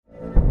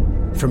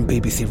From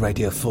BBC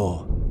Radio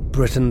 4,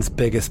 Britain's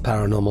biggest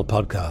paranormal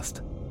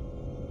podcast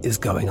is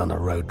going on a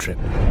road trip.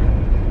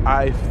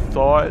 I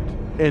thought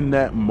in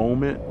that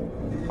moment,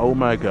 oh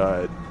my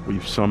God,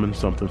 we've summoned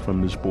something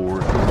from this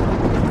board.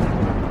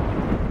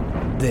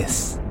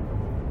 This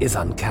is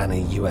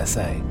Uncanny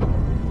USA.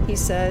 He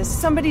says,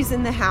 somebody's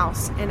in the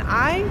house, and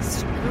I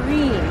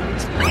screamed.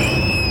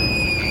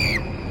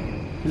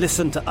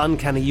 Listen to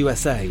Uncanny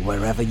USA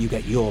wherever you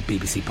get your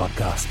BBC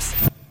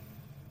podcasts,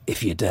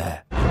 if you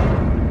dare.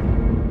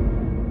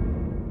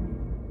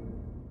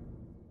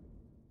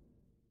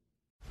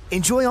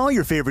 Enjoy all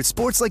your favorite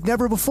sports like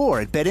never before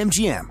at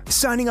BetMGM.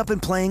 Signing up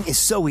and playing is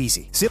so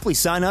easy. Simply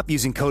sign up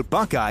using code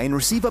Buckeye and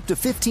receive up to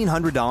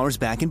 $1,500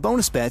 back in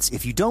bonus bets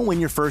if you don't win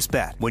your first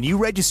bet. When you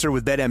register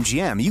with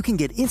BetMGM, you can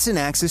get instant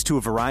access to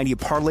a variety of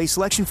parlay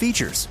selection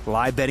features,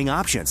 live betting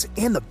options,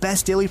 and the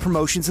best daily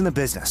promotions in the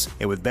business.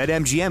 And with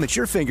BetMGM at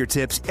your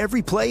fingertips,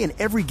 every play and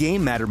every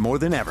game matter more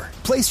than ever.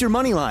 Place your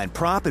moneyline,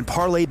 prop, and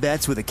parlay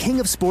bets with the king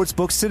of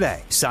sportsbooks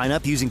today. Sign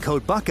up using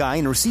code Buckeye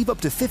and receive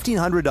up to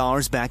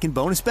 $1,500 back in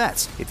bonus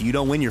bets if you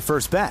don't win your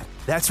first bet.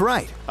 That's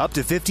right, up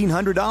to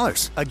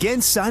 $1,500.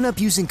 Again, sign up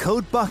using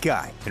code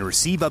Buckeye and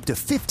receive up to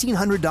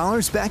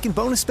 $1,500 back in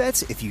bonus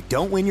bets if you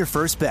don't win your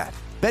first bet.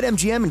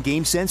 BetMGM and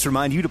GameSense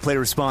remind you to play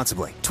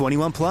responsibly.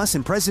 21 plus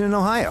and present in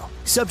Ohio.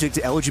 Subject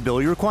to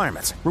eligibility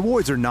requirements.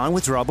 Rewards are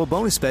non-withdrawable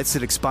bonus bets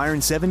that expire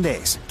in 7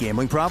 days.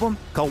 Gambling problem?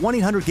 Call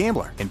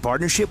 1-800-GAMBLER in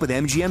partnership with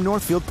MGM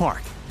Northfield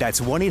Park.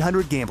 That's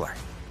 1-800-GAMBLER.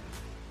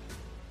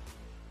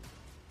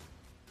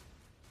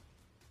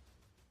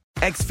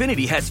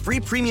 Xfinity has free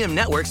premium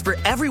networks for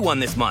everyone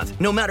this month,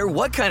 no matter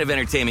what kind of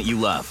entertainment you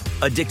love.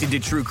 Addicted to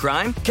true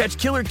crime? Catch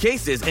killer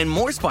cases and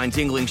more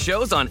spine-tingling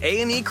shows on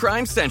A&E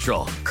Crime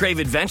Central. Crave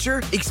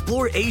adventure?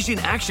 Explore Asian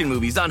action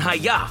movies on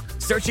Hi-YAH.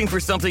 Searching for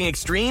something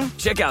extreme?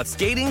 Check out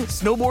skating,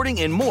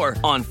 snowboarding, and more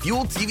on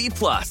Fuel TV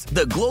Plus,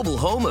 the global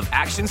home of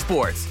action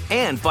sports.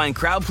 And find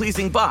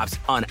crowd-pleasing bops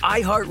on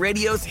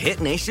iHeartRadio's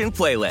Hit Nation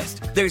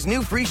playlist. There's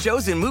new free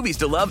shows and movies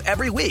to love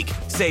every week.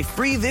 Say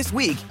free this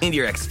week in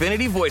your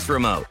Xfinity voice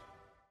remote.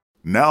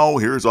 Now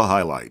here's a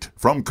highlight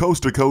from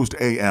Coast to Coast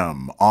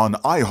AM on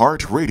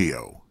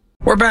iHeartRadio.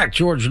 We're back.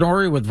 George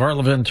Norrie with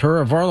Varla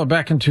Ventura. Varla,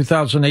 back in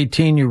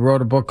 2018, you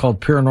wrote a book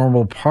called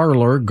Paranormal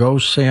Parlor,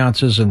 Ghosts,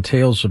 Seances, and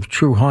Tales of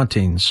True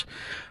Hauntings.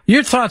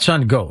 Your thoughts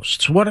on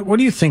ghosts. What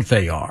do you think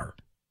they are?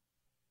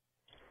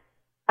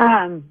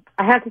 I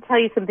have to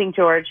tell you something,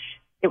 George.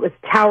 It was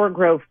Tower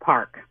Grove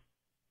Park.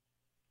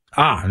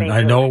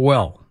 I know it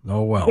well.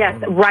 Oh, well.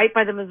 Yes, right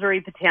by the Missouri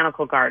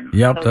Botanical Garden.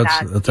 Yep, so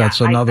that's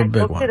another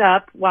big one. I looked it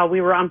up while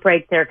we were on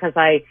break there because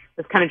I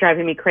was kind of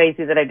driving me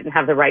crazy that I didn't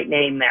have the right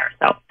name there.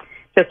 So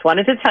just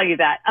wanted to tell you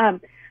that.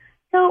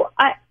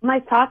 My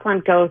thoughts on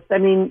ghosts, I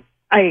mean,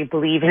 I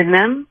believe in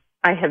them.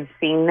 I have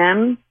seen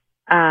them.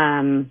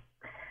 I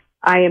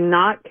am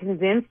not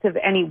convinced of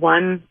any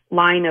one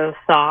line of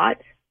thought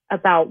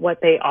about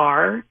what they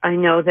are. I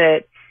know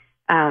that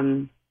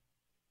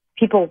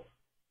people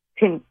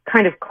can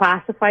kind of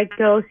classify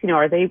ghosts. You know,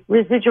 are they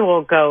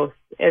residual ghosts?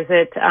 Is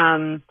it,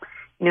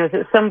 is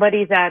it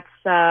somebody that's,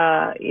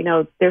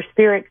 their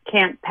spirit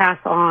can't pass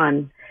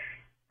on?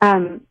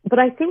 But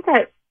I think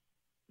that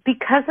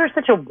because there's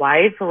such a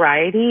wide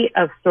variety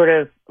of sort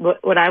of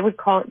what I would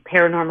call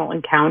paranormal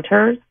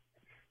encounters,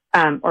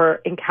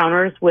 or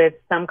encounters with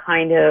some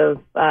kind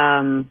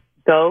of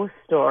ghost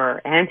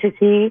or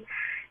entity.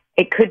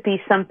 It could be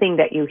something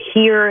that you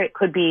hear. It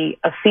could be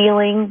a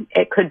feeling.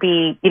 It could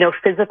be,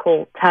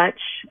 physical touch.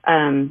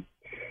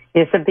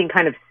 Something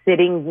kind of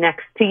sitting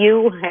next to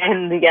you,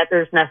 and yet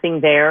there's nothing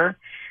there.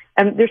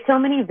 There's so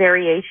many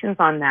variations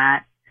on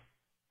that.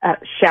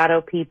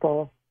 Shadow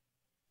people,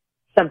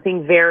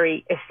 something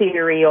very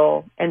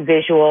ethereal and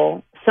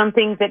visual,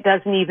 something that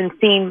doesn't even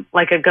seem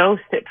like a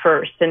ghost at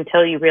first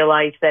until you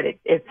realize that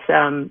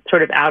it's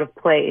sort of out of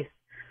place.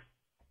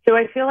 So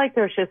I feel like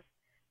there's just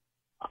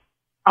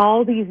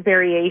all these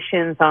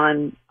variations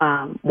on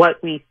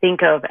what we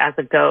think of as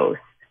a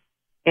ghost,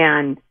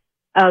 and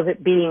of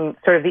it being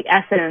sort of the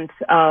essence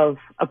of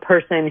a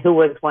person who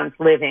was once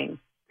living.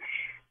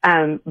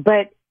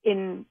 But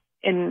in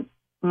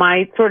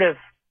my sort of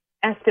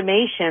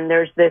estimation,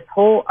 there's this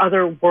whole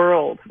other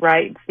world,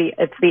 right?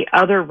 It's the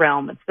other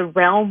realm. It's the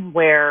realm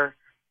where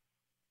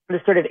the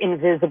sort of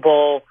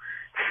invisible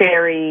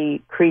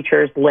fairy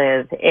creatures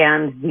live,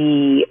 and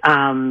the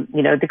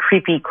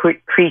creepy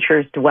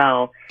creatures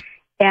dwell.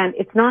 And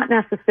it's not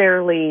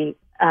necessarily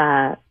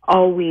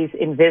always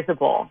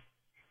invisible.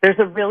 There's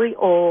a really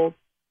old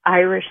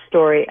Irish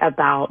story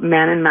about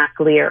Manannán mac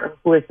Lir,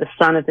 who is the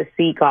son of the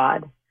sea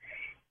god.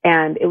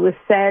 And it was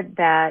said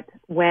that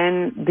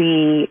when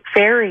the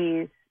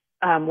fairies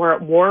were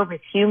at war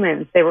with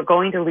humans, they were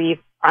going to leave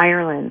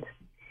Ireland.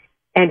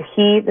 And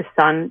he, the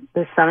son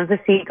of the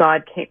sea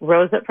god,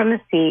 rose up from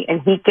the sea,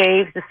 and he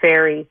gave the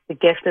fairies the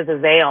gift of the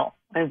veil,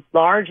 a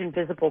large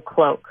invisible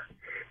cloak.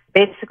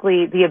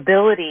 Basically, the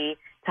ability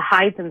to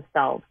hide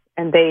themselves.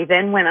 And they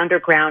then went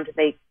underground,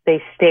 and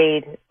they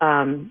stayed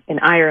in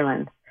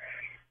Ireland.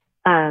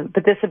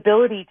 But this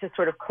ability to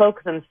sort of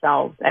cloak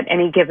themselves at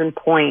any given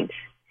point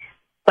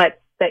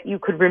that you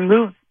could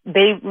remove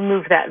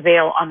that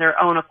veil on their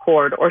own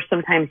accord, or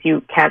sometimes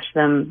you catch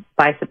them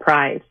by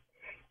surprise.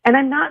 And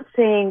I'm not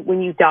saying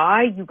when you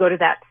die, you go to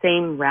that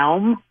same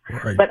realm,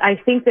 right. But I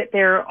think that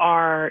there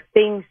are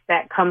things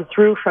that come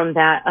through from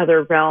that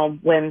other realm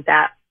when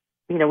that,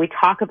 we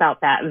talk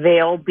about that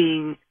veil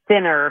being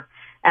thinner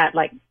at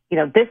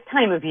this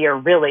time of year,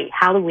 really,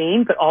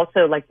 Halloween, but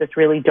also like this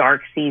really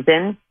dark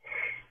season.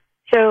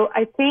 So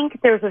I think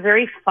there's a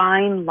very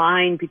fine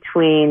line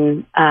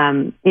between,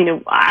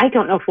 I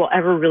don't know if we'll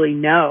ever really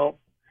know.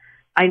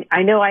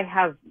 I know I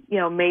have,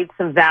 made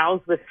some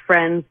vows with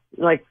friends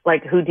like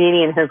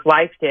Houdini and his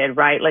wife did,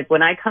 right? Like,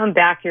 when I come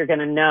back, you're going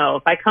to know.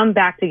 If I come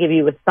back to give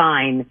you a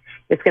sign,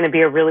 it's going to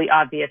be a really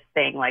obvious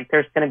thing. Like,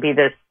 there's going to be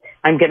this,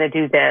 I'm going to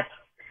do this.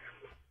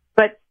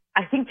 But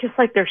I think just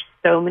like there's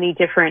so many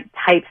different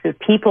types of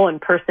people and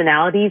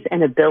personalities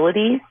and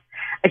abilities,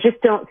 I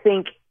just don't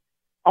think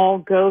all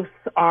ghosts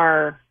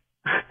are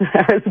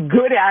as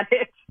good at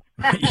it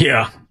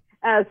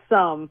as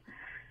some.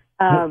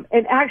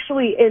 And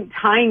actually, in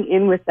tying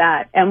in with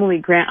that Emily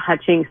Grant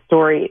Hutchings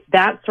story,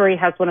 that story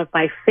has one of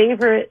my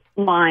favorite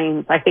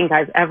lines I think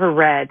I've ever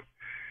read,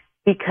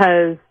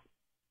 because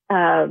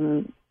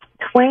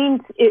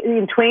Twain's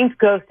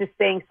ghost is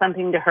saying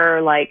something to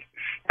her like,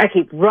 I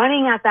keep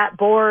running at that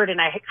board and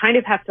I kind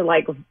of have to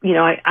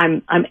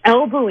I'm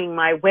elbowing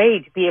my way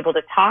to be able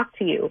to talk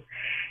to you.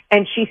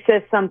 And she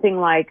says something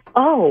like,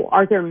 oh,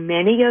 are there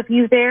many of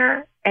you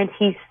there? And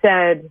he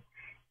said,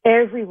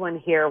 everyone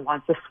here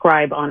wants a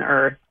scribe on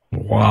earth.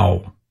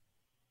 Wow.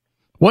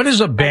 What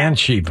is a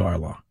banshee,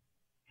 Varla?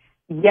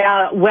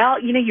 Yeah,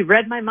 well, you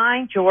read my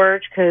mind,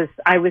 George, because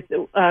I was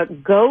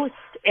ghosts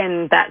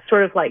and that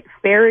sort of like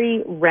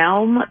fairy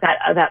realm,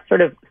 that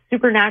sort of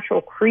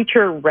supernatural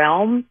creature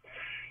realm.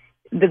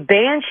 The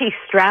banshee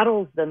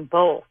straddles them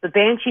both. The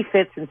banshee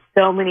fits in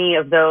so many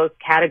of those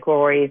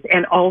categories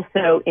and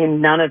also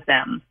in none of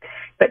them.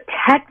 But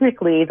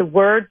technically, the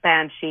word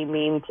banshee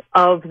means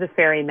of the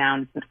fairy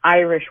mound. It's an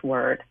Irish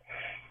word.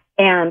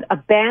 And a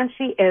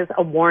banshee is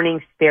a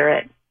warning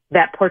spirit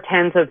that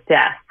portends of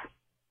death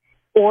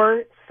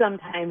or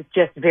sometimes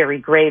just very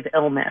grave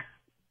illness.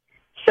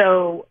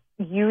 So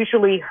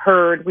usually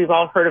we've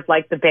all heard of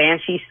like the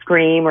banshee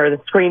scream or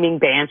the screaming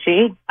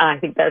banshee. I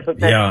think that's what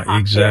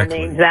exactly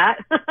names that.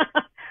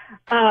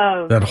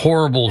 That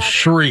horrible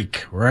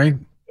shriek, right?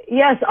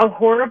 Yes, a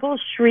horrible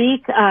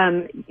shriek,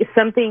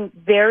 something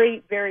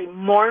very, very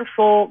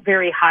mournful,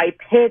 very high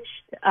pitched.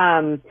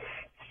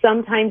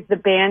 Sometimes the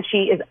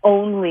banshee is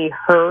only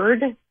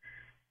heard,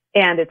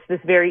 and it's this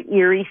very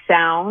eerie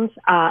sound.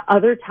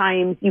 Other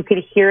times you could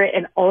hear it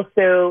and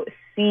also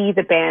see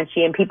the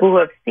banshee, and people who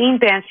have seen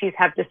banshees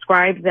have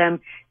described them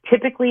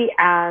typically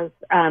as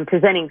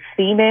presenting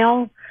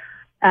female,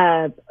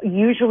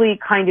 usually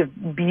kind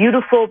of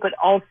beautiful, but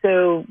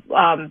also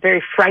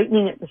very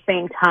frightening at the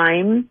same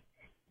time.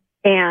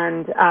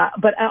 And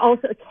but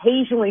also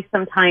occasionally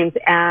sometimes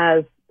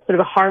as sort of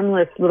a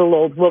harmless little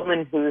old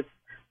woman who's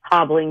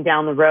hobbling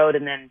down the road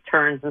and then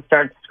turns and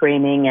starts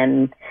screaming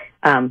and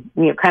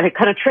kind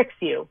of tricks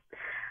you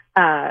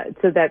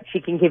so that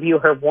she can give you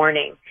her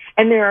warning.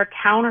 And there are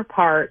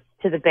counterparts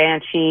to the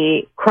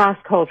banshee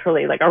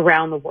cross-culturally, like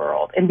around the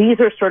world. And these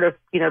are sort of,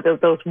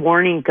 those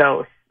warning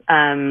ghosts.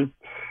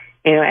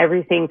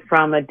 Everything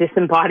from a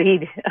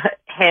disembodied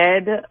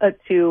head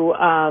to,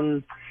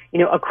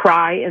 a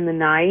cry in the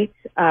night.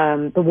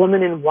 The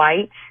Woman in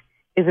White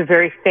is a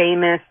very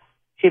famous,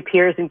 she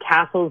appears in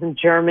castles in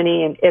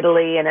Germany and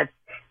Italy, and it's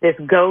this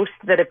ghost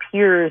that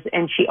appears,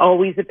 and she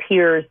always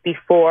appears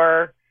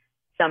before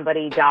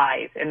somebody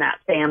dies in that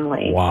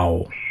family.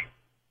 Wow.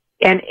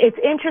 And it's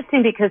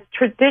interesting because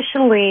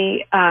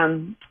traditionally,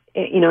 in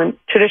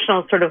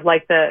traditional sort of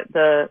like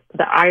the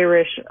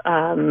Irish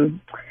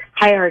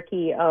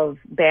hierarchy of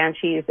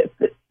banshees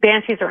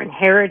are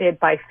inherited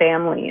by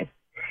families.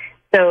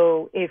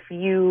 So if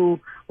you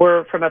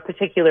were from a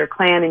particular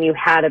clan and you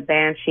had a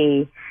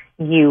banshee,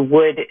 you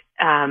would,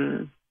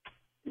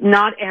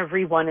 not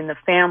everyone in the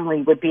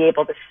family would be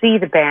able to see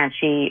the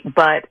banshee,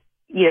 but,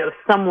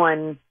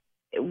 someone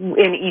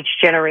in each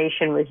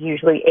generation was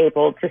usually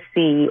able to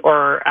see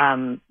or,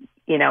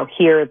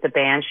 hear the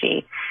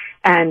banshee.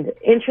 And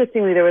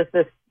interestingly, there was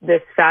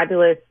this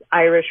fabulous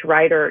Irish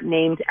writer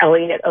named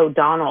Elliot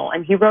O'Donnell,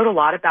 and he wrote a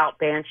lot about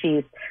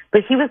banshees,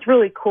 but he was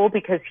really cool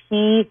because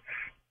he,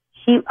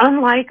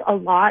 unlike a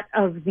lot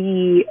of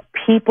the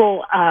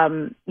people,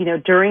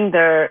 during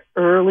the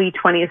early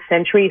 20th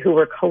century who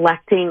were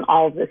collecting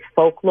all this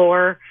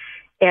folklore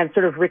and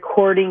sort of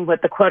recording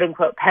what the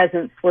quote-unquote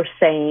peasants were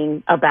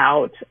saying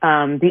about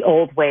the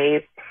old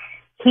ways,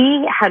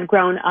 he had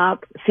grown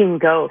up seeing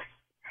ghosts.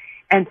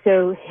 And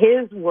so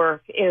his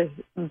work is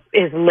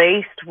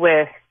laced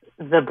with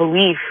the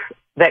belief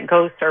that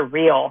ghosts are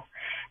real.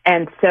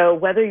 And so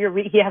whether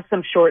he has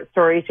some short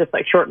stories, just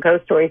like short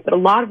ghost stories, but a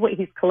lot of what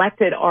he's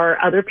collected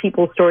are other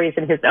people's stories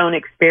and his own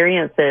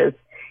experiences.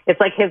 It's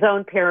like his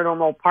own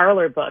paranormal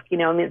parlor book,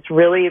 it's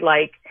really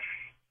like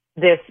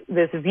this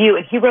view,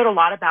 and he wrote a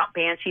lot about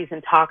banshees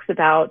and talks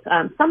about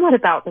somewhat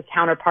about the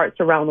counterparts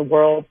around the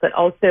world, but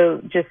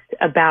also just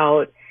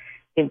about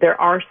there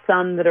are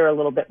some that are a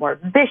little bit more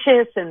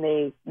vicious and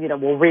they,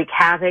 will wreak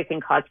havoc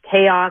and cause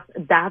chaos.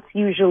 That's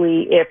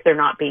usually if they're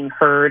not being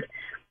heard.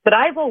 But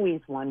I've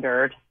always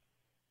wondered,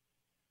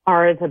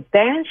 are the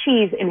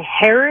banshees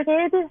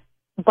inherited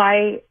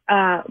by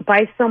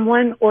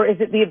someone, or is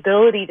it the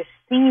ability to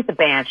see the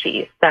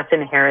banshees that's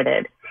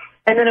inherited?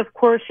 And then, of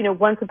course,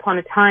 once upon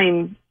a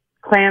time,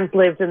 clans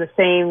lived in the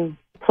same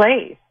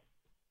place,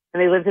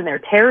 and they lived in their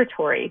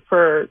territory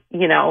for,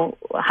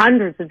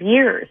 hundreds of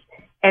years.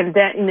 And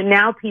then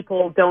now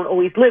people don't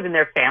always live in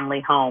their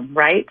family home,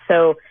 right?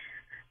 So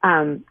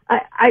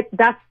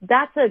that's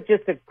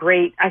just a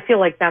great. I feel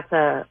like that's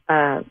a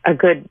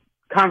good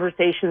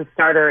conversation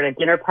starter at a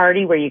dinner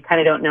party where you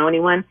kind of don't know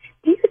anyone.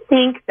 Do you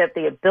think that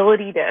the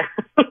ability to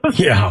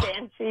see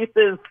banshees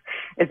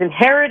is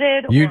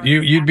inherited?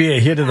 You'd be a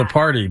hit of the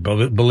party,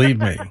 believe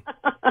me.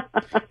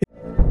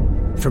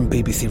 From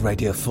BBC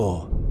Radio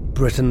 4,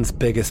 Britain's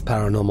biggest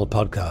paranormal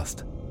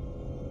podcast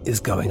is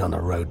going on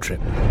a road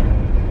trip.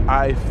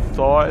 I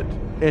thought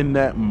in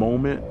that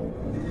moment,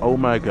 oh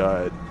my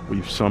God,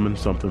 we've summoned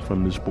something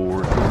from this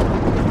board.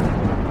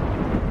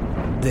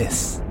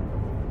 This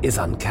is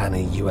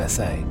Uncanny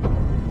USA.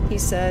 He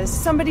says,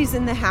 somebody's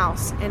in the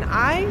house, and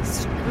I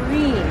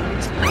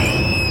screamed.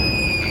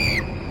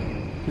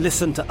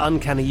 Listen to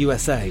Uncanny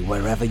USA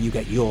wherever you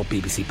get your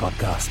BBC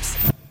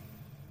podcasts,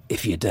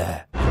 if you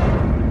dare.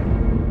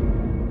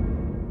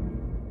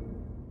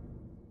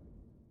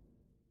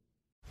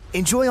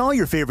 Enjoy all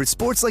your favorite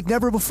sports like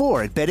never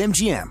before at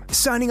BetMGM.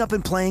 Signing up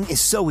and playing is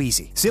so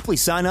easy. Simply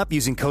sign up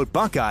using code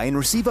Buckeye and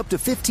receive up to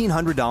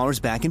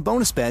 $1,500 back in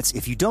bonus bets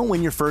if you don't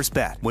win your first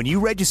bet. When you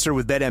register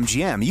with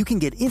BetMGM, you can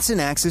get instant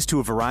access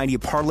to a variety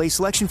of parlay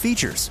selection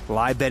features,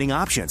 live betting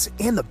options,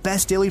 and the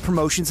best daily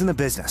promotions in the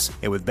business.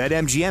 And with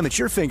BetMGM at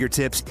your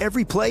fingertips,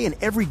 every play and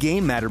every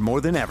game matter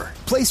more than ever.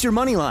 Place your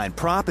moneyline,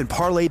 prop, and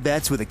parlay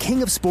bets with the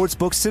king of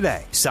sportsbooks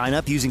today. Sign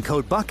up using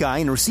code Buckeye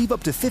and receive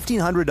up to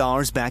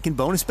 $1,500 back in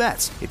bonus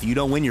bets if you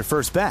don't win your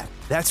first bet.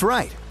 That's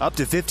right, up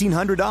to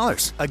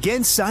 $1,500.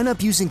 Again, sign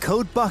up using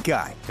code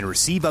Buckeye and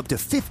receive up to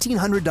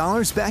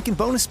 $1,500 back in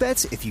bonus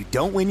bets if you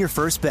don't win your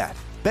first bet.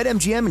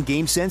 BetMGM and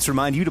GameSense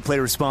remind you to play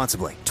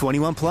responsibly.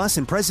 21 plus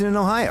and present in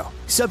Ohio.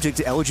 Subject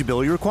to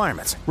eligibility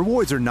requirements.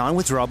 Rewards are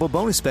non-withdrawable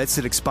bonus bets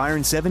that expire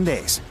in 7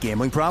 days.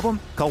 Gambling problem?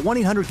 Call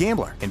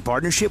 1-800-GAMBLER in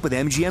partnership with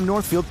MGM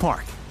Northfield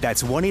Park.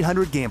 That's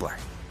 1-800-GAMBLER.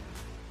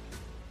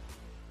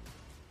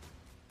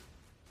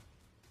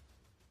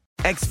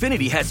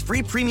 Xfinity has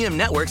free premium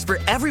networks for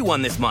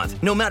everyone this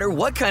month, no matter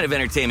what kind of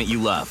entertainment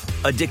you love.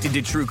 Addicted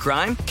to true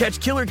crime? Catch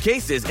killer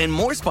cases and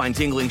more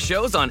spine-tingling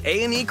shows on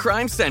A&E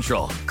Crime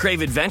Central.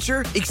 Crave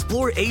adventure?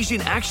 Explore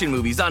Asian action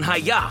movies on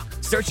Hi-YAH.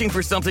 Searching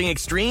for something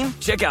extreme?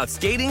 Check out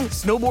skating,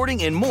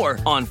 snowboarding, and more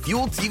on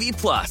Fuel TV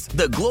Plus,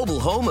 the global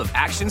home of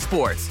action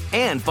sports.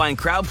 And find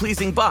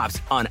crowd-pleasing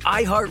bops on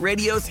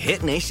iHeartRadio's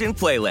Hit Nation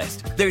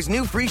playlist. There's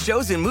new free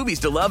shows and movies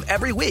to love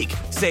every week.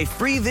 Say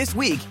free this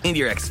week in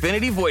your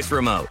Xfinity voice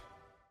remote.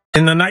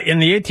 In the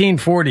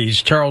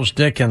 1840s, Charles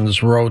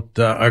Dickens wrote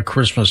A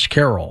Christmas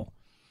Carol,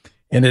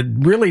 and it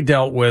really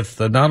dealt with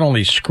not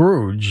only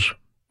Scrooge,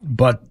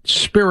 but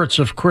spirits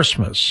of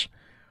Christmas.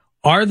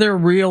 Are there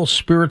real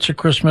spirits of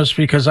Christmas?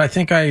 Because I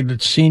think I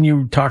had seen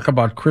you talk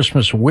about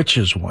Christmas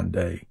witches one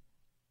day.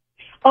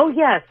 Oh,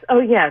 yes.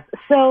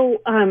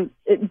 So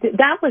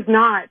that was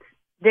not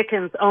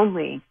Dickens'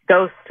 only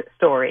ghost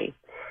story.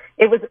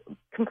 It was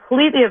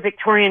completely a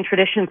Victorian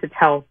tradition to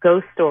tell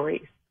ghost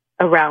stories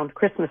around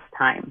Christmas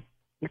time.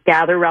 You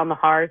gather around the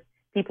hearth,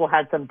 people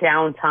had some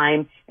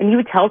downtime, and he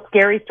would tell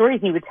scary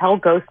stories. He would tell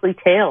ghostly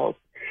tales.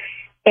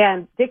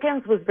 And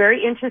Dickens was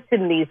very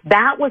interested in these.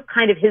 That was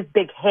kind of his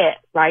big hit,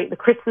 right? The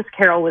Christmas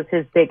Carol was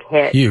his big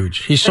hit.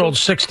 Huge. He sold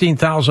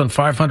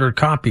 16,500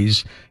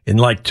 copies in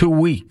like 2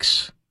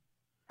 weeks.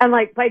 And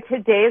like by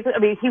today's,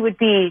 he would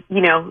be,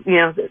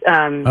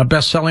 a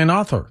best-selling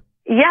author.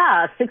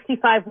 Yeah,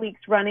 65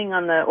 weeks running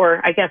on or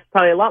I guess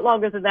probably a lot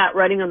longer than that,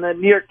 running on the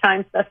New York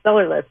Times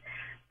bestseller list.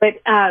 But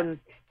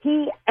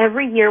he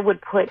every year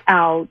would put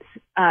out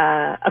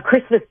a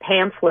Christmas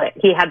pamphlet.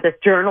 He had this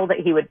journal that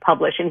he would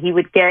publish, and he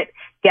would get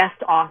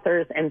guest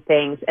authors and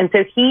things. And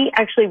so he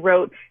actually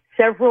wrote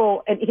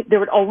several, and there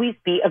would always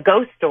be a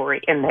ghost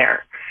story in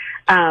there.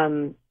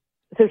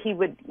 So he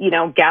would,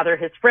 gather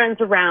his friends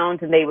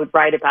around, and they would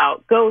write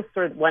about ghosts.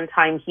 Or one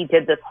time he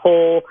did this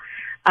whole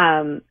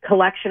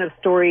collection of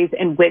stories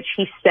in which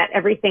he set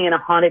everything in a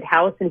haunted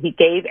house, and he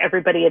gave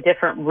everybody a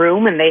different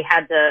room, and they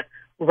had to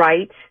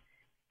write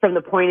from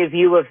the point of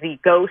view of the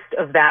ghost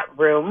of that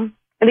room.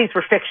 And these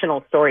were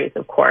fictional stories,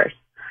 of course.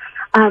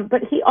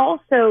 But he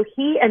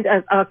and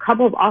a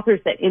couple of authors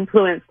that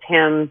influenced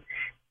him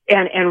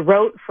and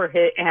wrote for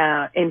his,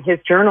 in his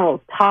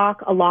journals,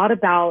 talk a lot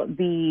about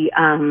the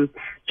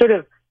sort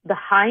of the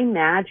high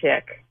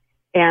magic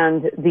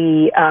and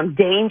the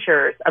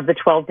dangers of the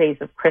 12 days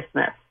of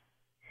Christmas.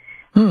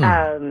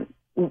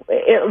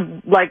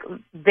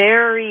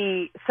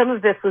 some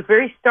of this was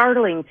very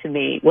startling to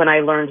me when I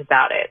learned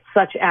about it,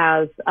 such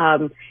as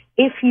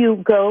if you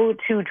go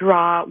to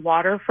draw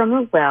water from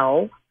a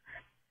well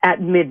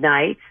at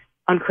midnight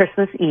on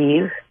Christmas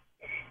Eve,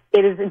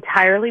 it is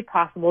entirely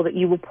possible that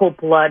you will pull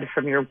blood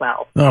from your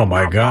well. Oh,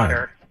 my God.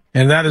 Water.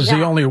 And that is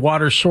the only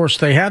water source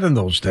they had in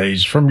those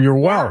days, from your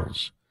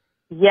wells.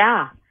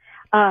 Yeah.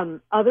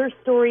 Other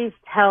stories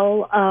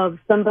tell of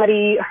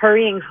somebody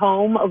hurrying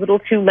home a little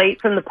too late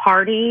from the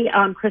party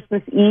on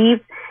Christmas Eve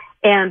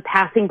and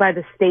passing by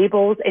the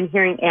stables and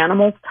hearing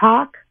animals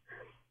talk,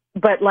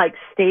 but like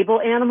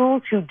stable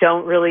animals who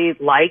don't really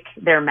like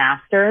their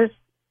masters.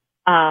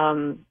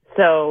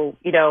 So,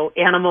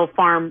 Animal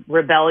Farm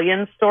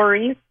rebellion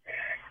stories.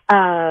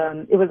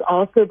 It was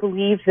also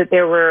believed that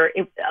there were,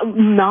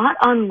 not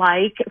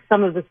unlike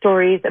some of the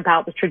stories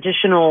about the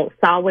traditional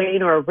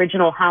Samhain or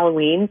original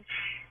Halloween,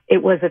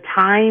 it was a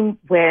time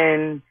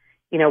when,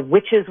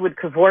 witches would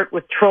cavort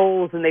with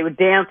trolls and they would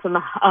dance on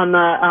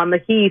the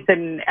heath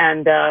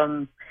and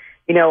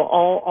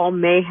all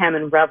mayhem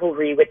and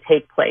revelry would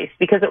take place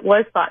because it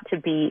was thought to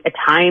be a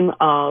time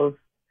of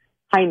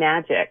high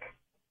magic.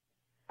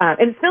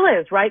 And it still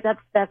is, right?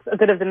 That's a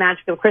bit of the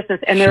magic of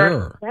Christmas. And there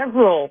are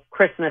several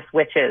Christmas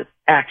witches,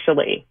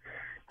 actually.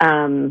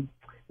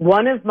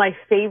 One of my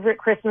favorite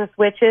Christmas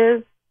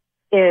witches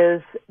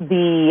is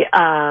the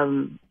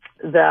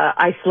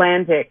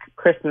Icelandic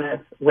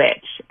Christmas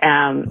witch.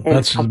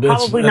 It's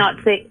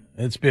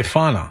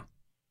Befana.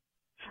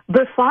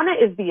 Befana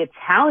is the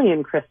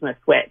Italian Christmas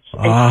witch.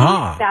 And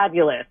she's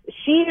fabulous.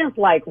 She is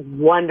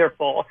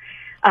wonderful.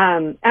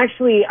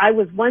 Actually, I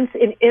was once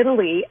in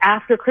Italy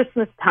after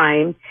Christmas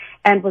time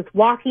and was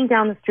walking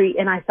down the street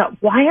and I thought,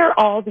 why are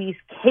all these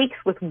cakes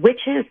with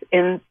witches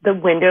in the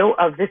window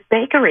of this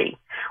bakery?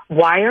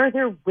 Why are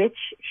there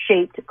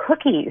witch-shaped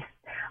cookies?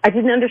 I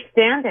didn't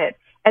understand it.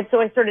 And so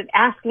I started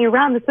asking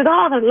around. They said,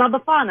 the La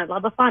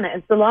Befana.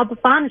 And so La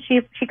Befana,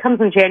 she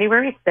comes on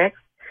January 6th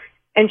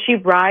and she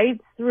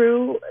rides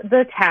through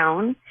the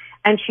town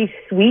and she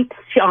sweeps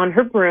on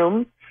her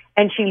broom.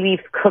 And she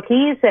leaves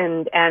cookies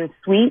and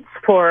sweets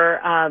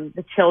for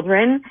the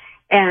children,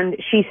 and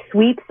she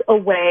sweeps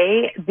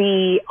away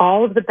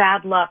all of the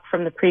bad luck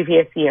from the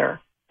previous year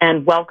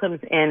and welcomes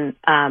in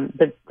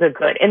the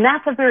good. And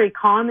that's a very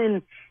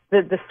common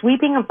the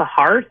sweeping of the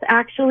hearth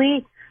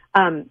actually,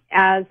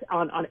 as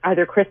on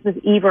either Christmas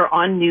Eve or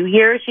on New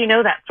Year's.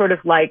 That sort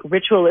of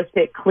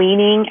ritualistic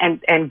cleaning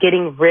and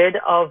getting rid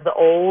of the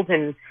old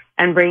and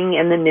bringing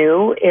in the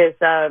new is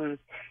a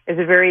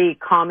very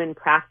common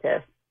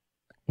practice.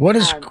 What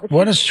is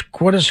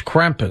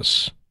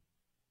Krampus?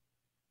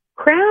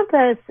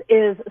 Krampus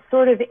is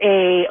sort of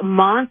a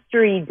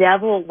monstery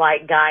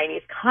devil-like guy, and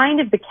he's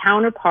kind of the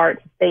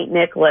counterpart to St.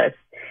 Nicholas.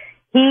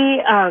 He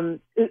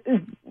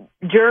is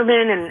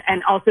German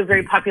and also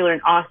very popular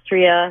in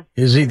Austria.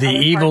 Is he the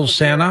evil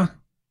Santa?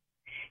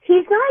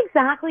 He's not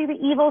exactly the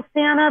evil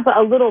Santa, but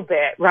a little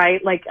bit,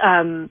 right?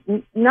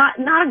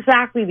 Not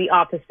exactly the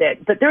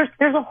opposite. But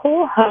there's a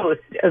whole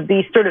host of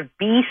these sort of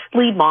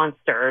beastly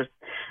monsters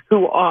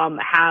who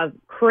have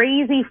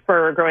crazy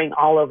fur growing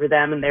all over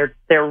them, and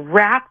they're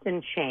wrapped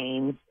in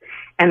chains,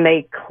 and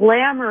they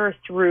clamor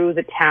through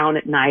the town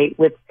at night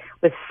with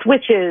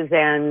switches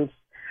and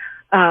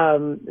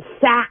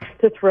sacks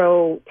to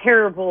throw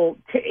terrible,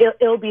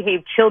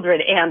 ill-behaved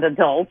children and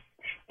adults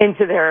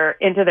into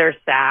their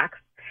sacks.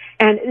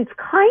 And it's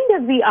kind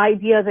of the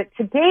idea that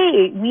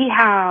today we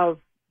have,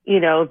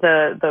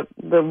 the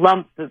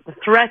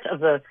threat of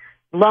the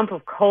lump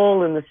of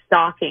coal in the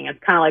stocking. It's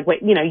kind of like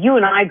what, you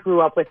and I grew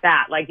up with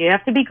that. You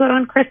have to be good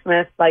on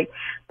Christmas. But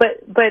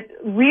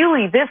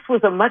really this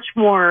was a much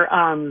more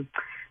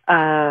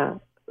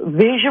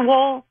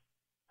visual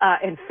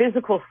and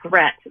physical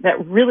threat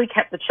that really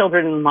kept the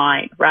children in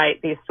mind, right?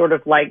 These sort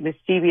of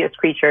mischievous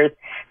creatures.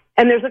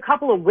 And there's a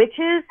couple of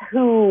witches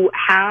who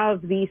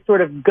have these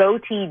sort of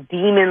goatee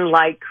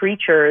demon-like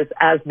creatures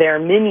as their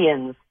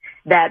minions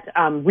that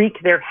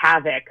wreak their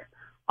havoc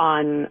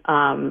on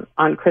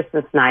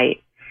Christmas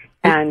night.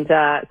 And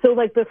so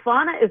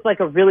Befana is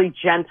a really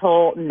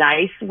gentle,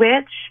 nice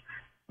witch,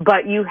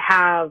 but you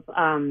have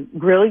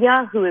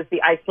Grilla, who is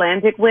the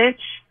Icelandic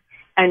witch,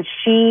 and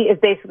she is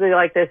basically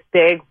this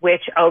big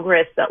witch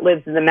ogress that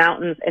lives in the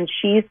mountains, and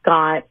she's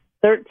got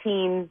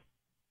 13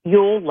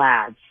 Yule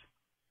lads.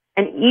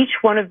 And each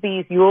one of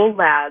these Yule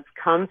lads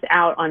comes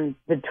out on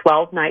the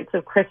 12 nights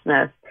of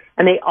Christmas,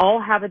 and they all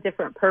have a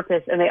different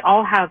purpose, and they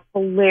all have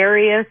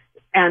hilarious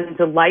and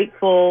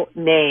delightful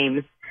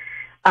names,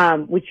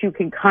 which you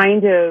can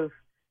kind of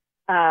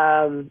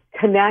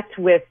connect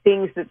with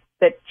things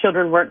that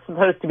children weren't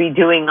supposed to be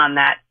doing on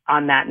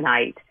that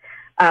night.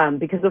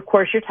 Because of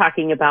course you're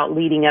talking about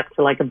leading up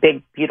to a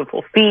big,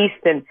 beautiful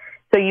feast. And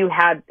so you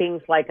had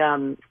things like,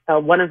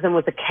 one of them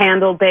was a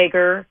candle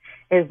baker.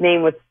 His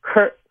name was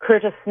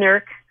Curtis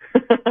Snurk.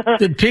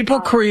 Did people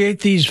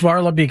create these,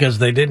 Varla, because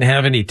they didn't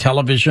have any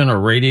television or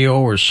radio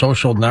or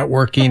social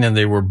networking and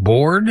they were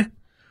bored?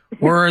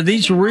 Or are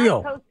these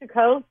real? Coast to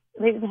coast.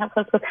 maybe they have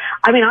consequences.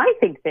 I mean, I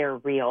think they're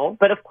real,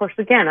 but of course,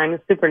 again, I'm a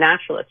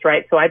supernaturalist,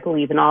 right? So I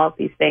believe in all of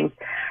these things.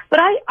 But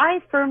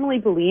I firmly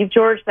believe,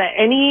 George, that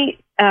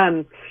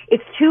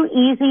it's too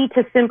easy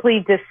to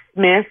simply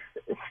dismiss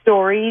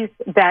stories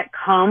that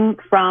come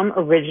from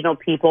original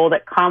people,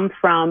 that come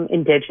from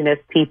indigenous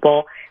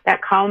people,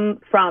 that come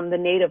from the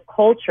native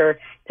culture,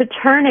 to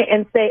turn it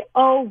and say,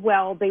 oh,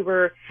 well, they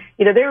were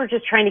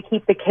just trying to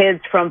keep the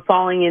kids from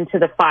falling into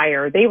the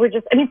fire. They were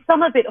just, I mean,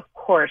 some of it, of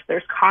course,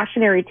 there's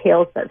cautionary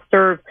tales that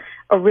serve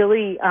a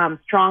really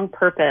strong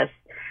purpose.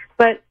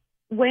 But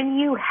when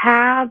you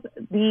have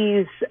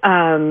these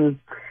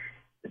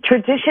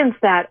traditions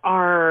that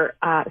are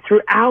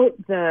throughout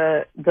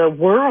the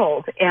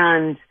world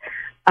and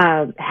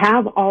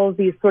have all of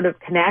these sort of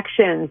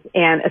connections,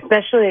 and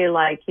especially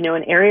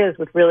in areas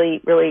with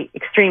really, really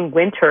extreme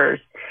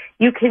winters,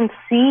 you can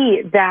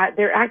see that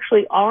there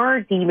actually are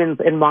demons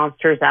and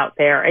monsters out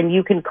there, and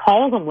you can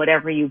call them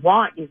whatever you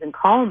want. You can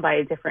call them by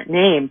a different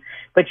name,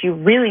 but you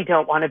really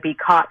don't want to be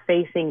caught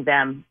facing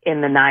them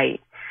in the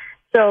night.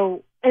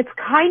 So it's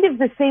kind of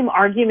the same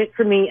argument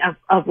for me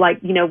of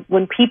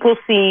when people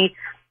see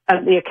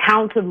the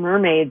accounts of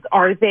mermaids,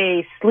 are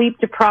they sleep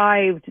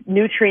deprived,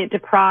 nutrient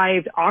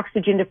deprived,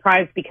 oxygen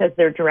deprived because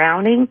they're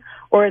drowning,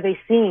 or are they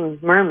seeing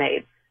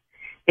mermaids?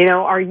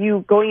 Are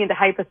you going into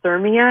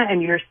hypothermia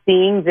and you're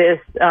seeing this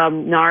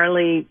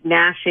gnarly,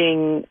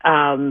 gnashing,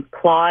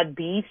 clawed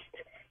beast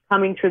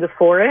coming through the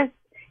forest?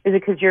 Is it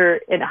because you're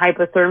in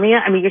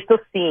hypothermia? I mean, you're still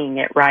seeing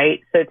it,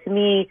 right? So to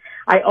me,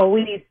 I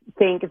always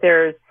think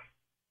there's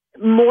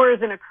more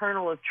than a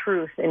kernel of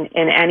truth in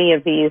any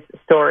of these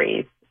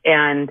stories.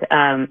 And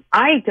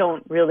I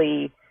don't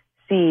really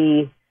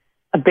see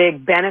a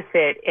big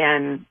benefit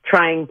in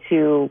trying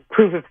to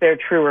prove if they're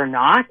true or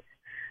not.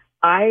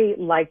 I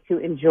like to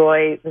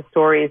enjoy the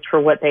stories for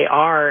what they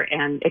are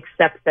and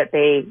accept that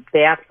they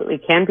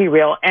absolutely can be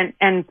real. And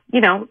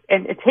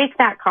take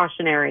that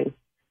cautionary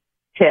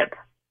tip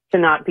to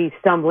not be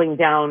stumbling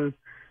down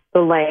the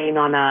lane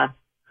on a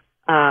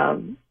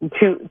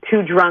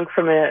too drunk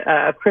from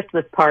a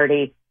Christmas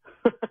party.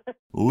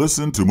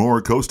 Listen to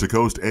more Coast to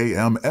Coast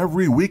AM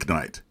every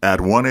weeknight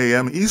at 1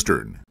 a.m.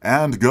 Eastern,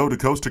 and go to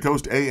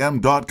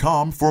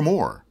coasttocoastam.com for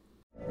more.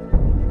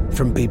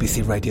 From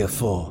BBC Radio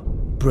 4,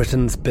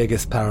 Britain's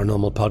biggest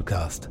paranormal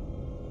podcast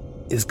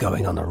is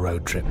going on a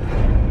road trip.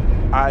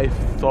 I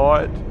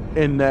thought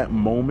in that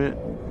moment,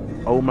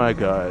 oh my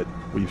God,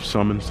 we've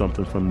summoned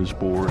something from this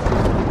board.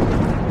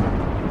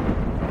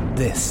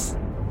 This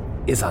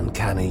is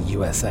Uncanny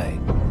USA.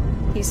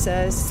 He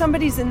says,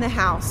 somebody's in the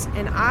house,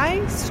 and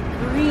I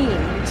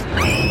screamed.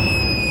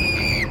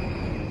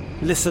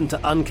 Listen to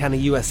Uncanny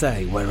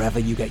USA wherever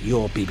you get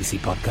your BBC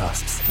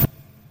podcasts,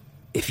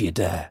 if you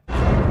dare.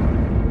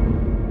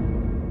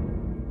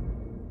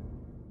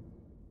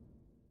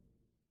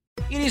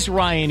 It is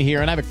Ryan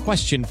here, and I have a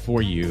question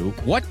for you.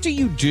 What do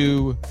you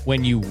do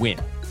when you win?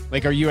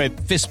 Like, are you a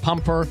fist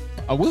pumper,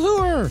 a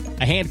woo-hooer,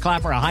 a hand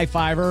clapper, a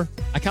high-fiver?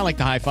 I kind of like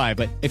the high-five,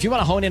 but if you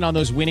want to hone in on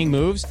those winning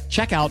moves,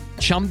 check out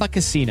Chumba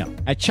Casino.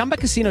 At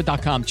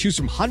ChumbaCasino.com, choose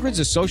from hundreds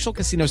of social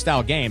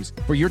casino-style games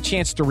for your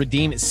chance to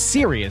redeem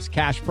serious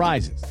cash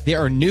prizes.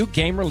 There are new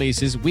game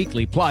releases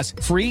weekly, plus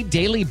free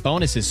daily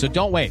bonuses, so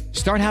don't wait.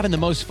 Start having the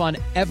most fun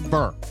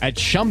ever at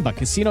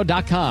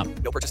ChumbaCasino.com.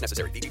 No purchase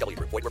necessary. VGW.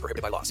 Void where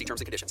prohibited by law. See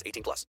terms and conditions.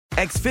 18+.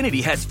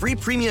 Xfinity has free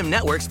premium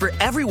networks for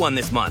everyone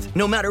this month,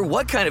 no matter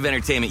what kind of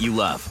entertainment you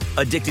love.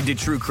 Addicted to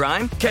true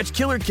crime? Catch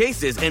killer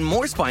cases and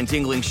more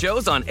spine-tingling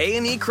shows on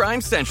A&E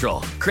Crime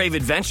Central. Crave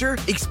adventure?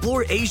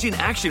 Explore Asian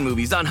action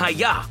movies on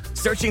Hi-YAH.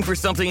 Searching for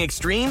something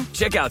extreme?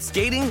 Check out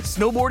skating,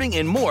 snowboarding,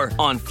 and more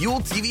on Fuel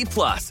TV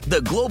Plus,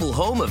 the global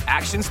home of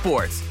action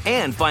sports.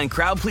 And find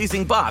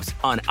crowd-pleasing bops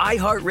on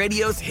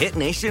iHeartRadio's Hit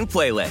Nation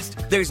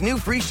playlist. There's new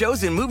free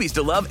shows and movies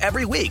to love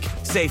every week.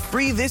 Say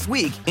free this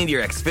week in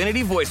your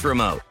Xfinity voice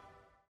remote.